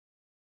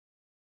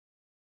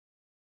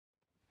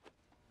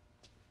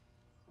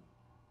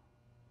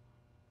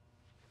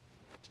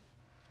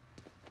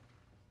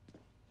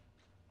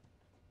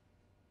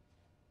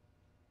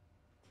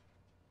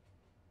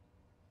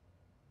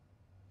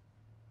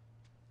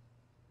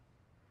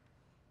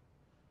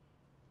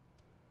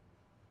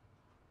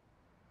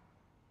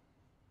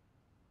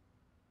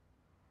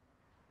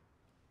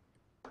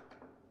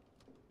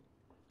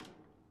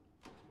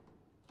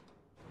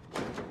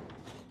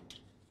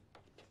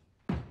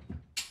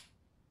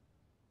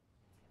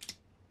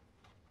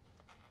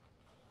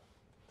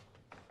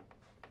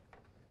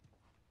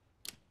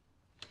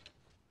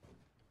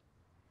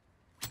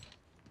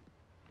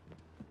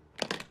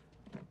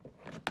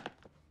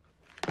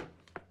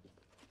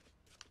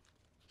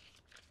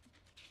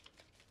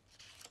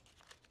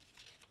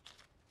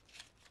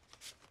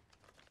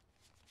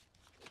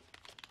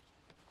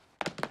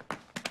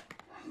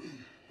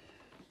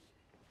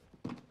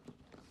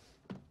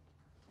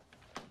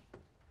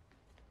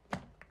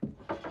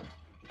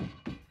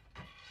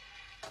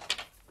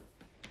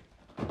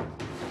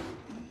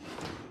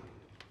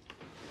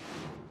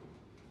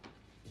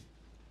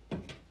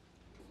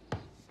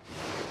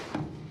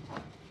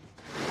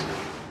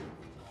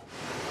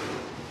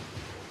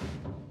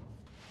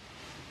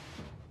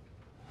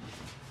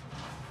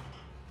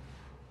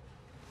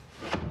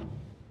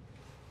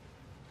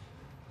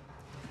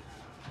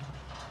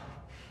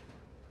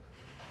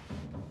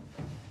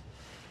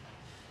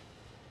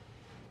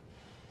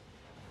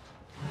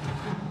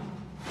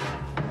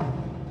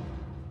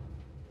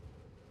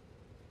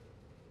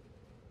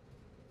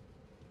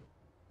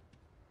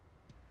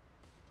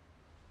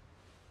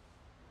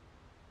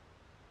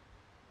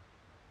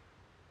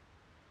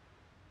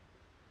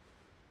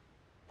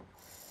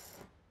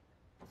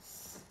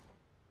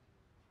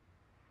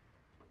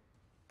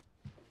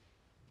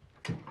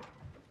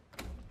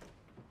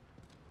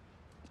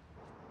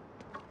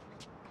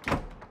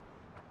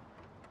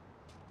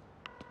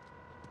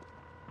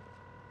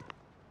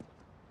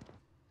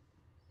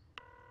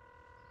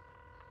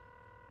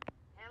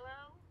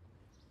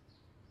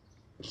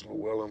Is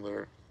Llewelyn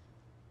there?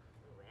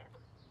 Llewelyn?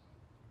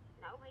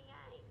 No, he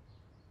ain't.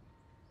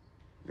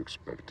 You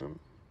expect him?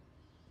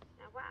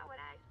 Now, why would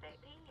I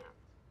expect him?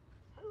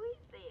 Who is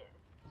this?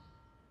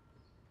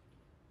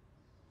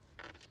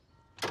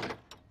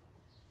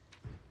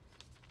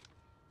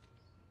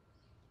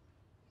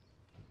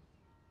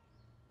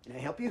 Can I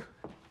help you?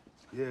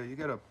 Yeah, you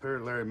got a pair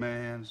of Larry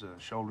Mann's,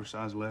 shoulder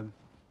size 11?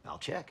 I'll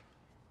check.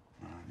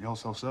 You all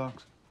sell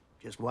socks?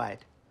 Just white.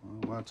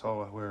 Well, that's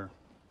all I wear.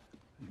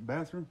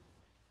 Bathroom?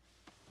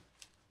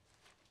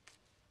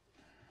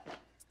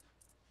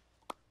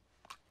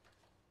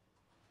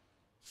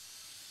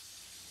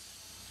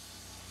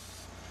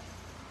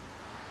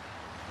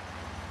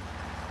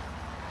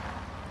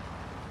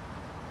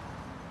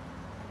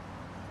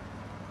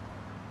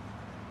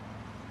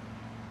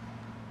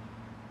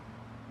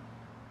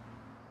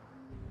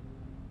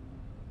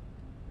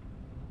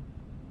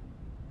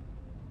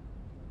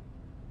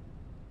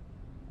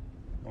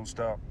 Don't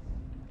stop.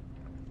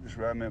 Just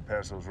ride me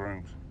past those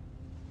rooms.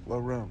 What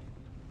room?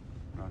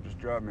 No, just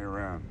drive me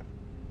around.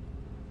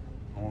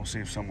 I want to see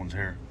if someone's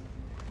here.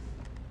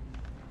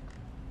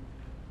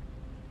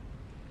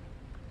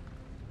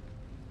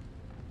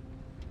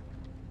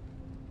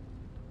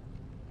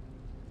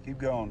 Keep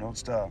going, don't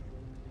stop.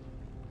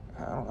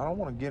 I don't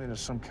want to get into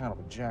some kind of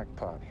a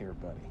jackpot here,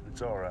 buddy.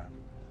 It's all right.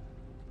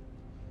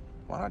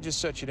 Why not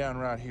just set you down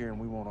right here and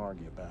we won't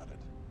argue about it?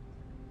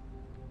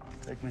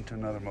 Take me to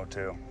another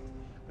motel.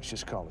 Let's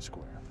just call it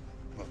square.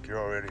 Look, you're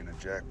already in a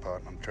jackpot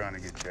and I'm trying to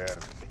get you out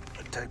of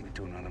it. Take me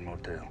to another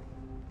motel.